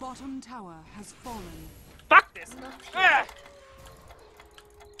 Your bottom tower has fallen. Fuck this. Ah.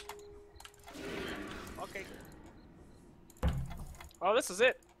 Okay. Oh, this is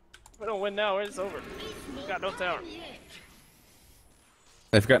it. If we don't win now, it's over. We got no tower.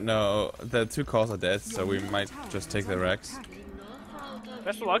 they've got no. The two calls are dead, so Your we middle might tower just is take the under Rex. attack.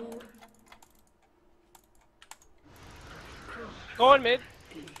 Best of luck. Going mid.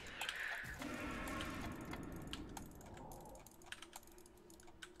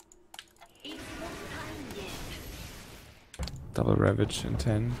 It's not time yet. Double Ravage in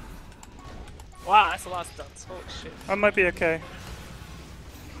 10. Wow, that's a lot of stunts. Holy shit. I might be okay.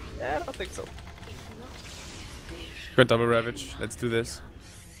 Yeah, I don't think so. Got double Ravage. Let's do this.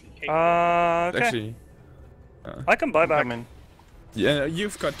 Okay. Actually, I can buy back. Come in. yeah,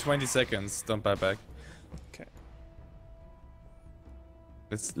 you've got 20 seconds. Don't buy back. Okay.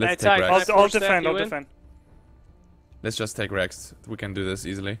 Let's Hey, take Ty, Rex. I'll- I'll force staff defend, you I'll in? defend. Let's just take Rex. We can do this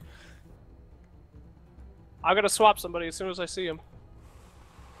easily. I'm gonna swap somebody as soon as I see him.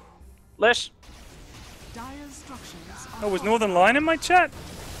 Lish. Dire structures are Oh, was Northern Lion in my chat?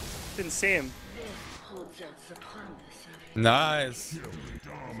 Didn't see him. Nice.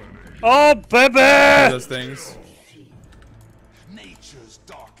 Oh, baby! Those things. nature's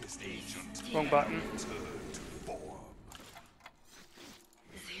darkest agent. Wrong button.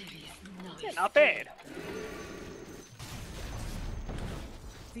 Yeah, not bad.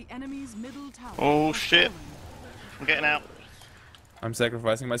 The enemy's middle tower. Oh has shit. fallen. I'm getting out. I'm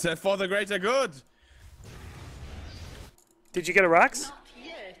sacrificing myself for the greater good. Did you get a Rax?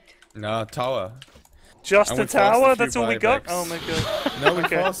 No, tower. Just And a we forced a tower? few That's all we got? buybacks. Oh my god. No, we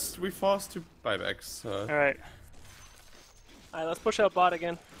Okay. forced two buybacks. So. Alright. Alright, let's push out bot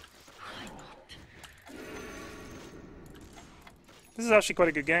again. This is actually quite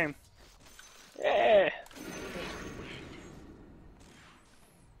a good game. Yeah.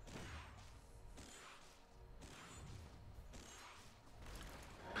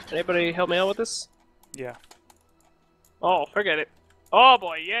 Anybody help me out with this? Yeah. Oh, forget it. Oh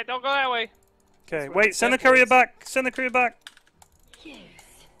boy, yeah, don't go that way. Okay, That's wait, right. send the That courier was- back! Send the courier back! Yes.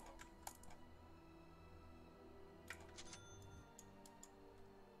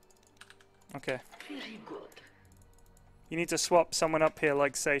 Okay. Very good. You need to swap someone up here,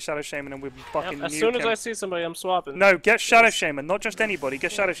 like say Shadow Shaman, and we'll fucking Yep, as nuke soon as him. I see somebody, I'm swapping. No, get Shadow Shaman, not just anybody.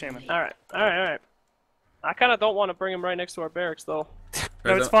 Get Shadow Shaman. Alright, alright, alright. I kinda don't want to bring him right next to our barracks, though.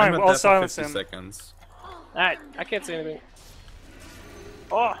 No, it's I'm fine. at I'll death for silence 50 him. seconds. Alright, I can't see anything.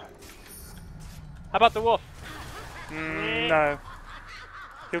 Oh! How about the wolf? No.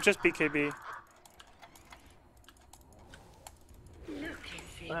 He'll just BKB.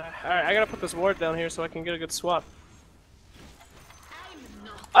 Alright, I gotta put this ward down here so I can get a good swap.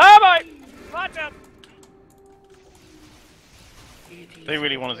 Oh boy! Watch out! They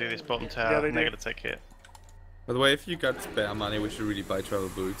really want to do this bottom tower, Yeah, they and they're do. going to take hit. By the way, if you got spare money, we should really buy travel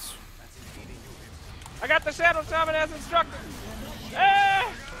boots. I got the Shadow Shaman as instructed!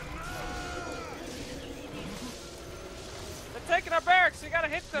 Ah! They're taking our barracks, you gotta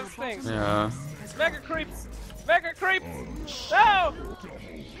hit those things! Yeah. It's mega creeps! Mega creeps! No!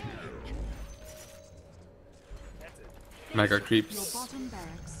 Mega Your creeps. bottom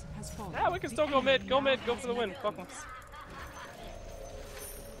barracks has fallen. Yeah, we can still go mid, go for the win, fuck 'em.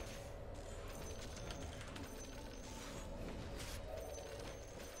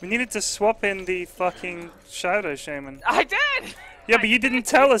 We needed to swap in the fucking Shadow Shaman. I did! Yeah, but you didn't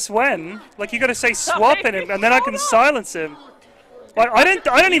tell us when. Like, you gotta say swap in him, and then I can silence him. Like, I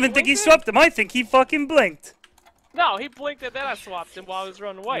don't even think he swapped him. I think he fucking blinked. No, he blinked and then I swapped him while I was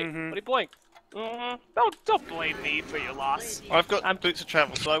running away. But he blinked. Don't blame me for your loss. I've got boots of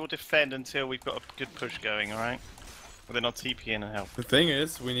travel, so I will defend until we've got a good push going, alright? But then I'll TP in and help. The thing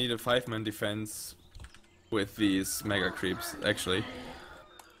is, we need a 5-man defense with these mega creeps, actually.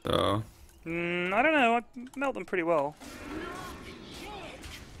 So, I don't know. I melt them pretty well.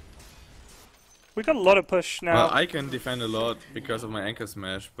 We got a lot of push now. well, I can defend a lot because of my anchor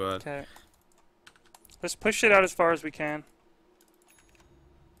smash, but Okay. Let's push it out as far as we can.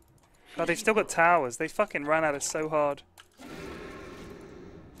 God, they've still got towers. They fucking ran at us so hard. I'm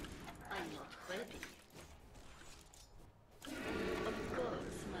not ready. Of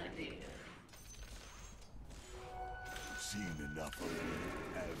course, my dear. Seen enough of me,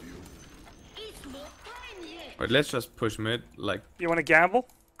 have you? It's not time yet. but let's just push mid like You want to gamble?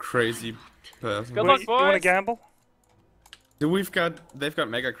 crazy person. Good You luck, want to boys. gamble? They've got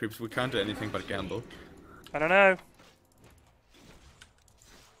mega creeps. We can't do anything but gamble. I don't know.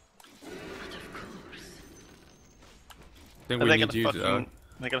 But of course. I think And we need you though.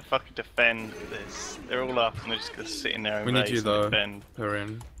 they're gonna fucking defend this. They're all up and they're just gonna sit in there and We need you raise though, and defend.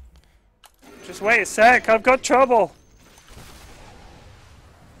 Perrin. Just wait a sec. I've got trouble.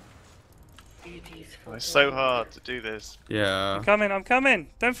 It is Oh, it's so hard to do this. Yeah. I'm coming. I'm coming.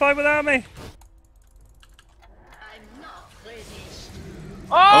 Don't fight without me. I'm not ready.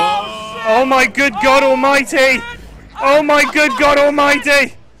 Oh! Oh my good God Almighty! Oh my good God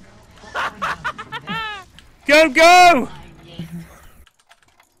Almighty! Go, go! Time yet.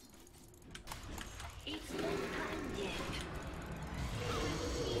 It's not time yet.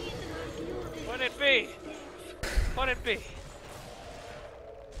 What it be? What it be?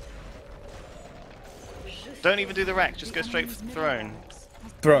 Don't even do the rack, just go straight for the throne.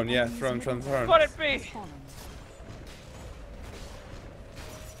 Throne, yeah, throne. What it be? Fallen.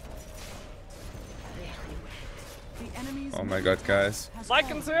 The enemy's Oh my god, guys. has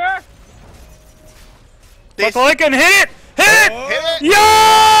Lycan's fallen. here? This Fuck, I can hit it! Hit it! hit it!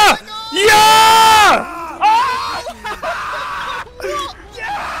 Yeah! Yeah!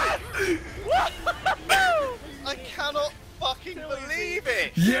 I cannot fucking believe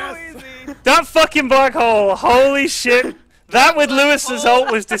it! That fucking black hole, holy shit! That with Lewis's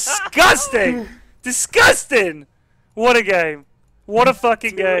ult was disgusting! Disgusting! What a game. What a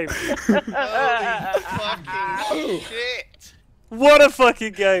fucking game. Fucking shit! What a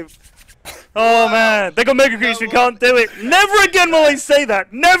fucking game. Oh man, they got Mega Creeps, we can't do it. Never again will I say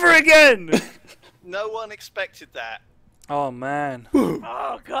that. Never again! No one expected that. Oh man.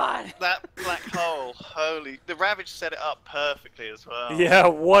 Oh god. That black hole, holy. The Ravage set it up perfectly as well. Yeah,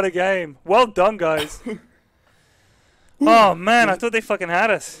 what a game. Well done, guys. Oh man, I thought they fucking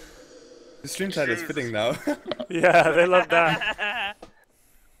had us. The stream side is fitting now. Yeah, they love that.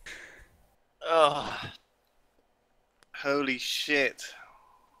 Oh. Holy shit.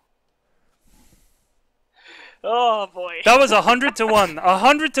 Oh boy. That was 100 to 1.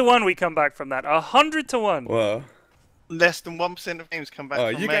 100 to 1 we come back from that. 100 to 1. Wow. Less than 1% of games come back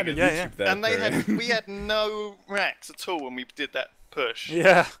Oh, from you gotta Mega. Yeah, YouTube yeah. that. And Perrin. we had no racks at all when we did that push.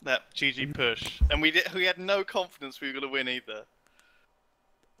 Yeah. That GG push. And we had no confidence we were gonna win either.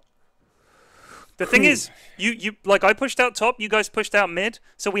 The thing is, you like I pushed out top, you guys pushed out mid,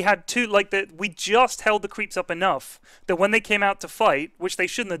 so we had two like we just held the creeps up enough that when they came out to fight, which they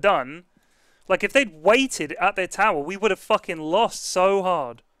shouldn't have done, Like, if they'd waited at their tower, we would have fucking lost so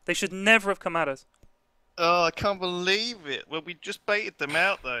hard. They should never have come at us. Oh, I can't believe it. Well, we just baited them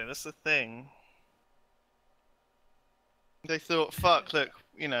out, though. That's the thing. They thought, fuck, look,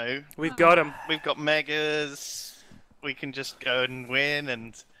 you know, We've got them. we've got megas. We can just go and win,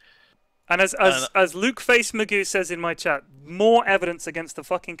 and And as Luke Face Magoo says in my chat, more evidence against the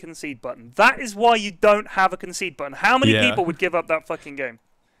fucking concede button. That is why you don't have a concede button. How many Yeah. people would give up that fucking game?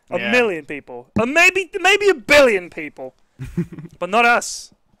 A Yeah. million people. Or maybe a billion people. But not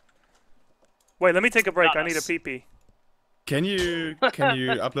us. Wait, let me take a break. Not I need a us. pee-pee. Can you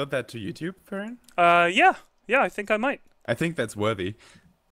upload that to YouTube, Farron? Yeah, I think I might. I think that's worthy.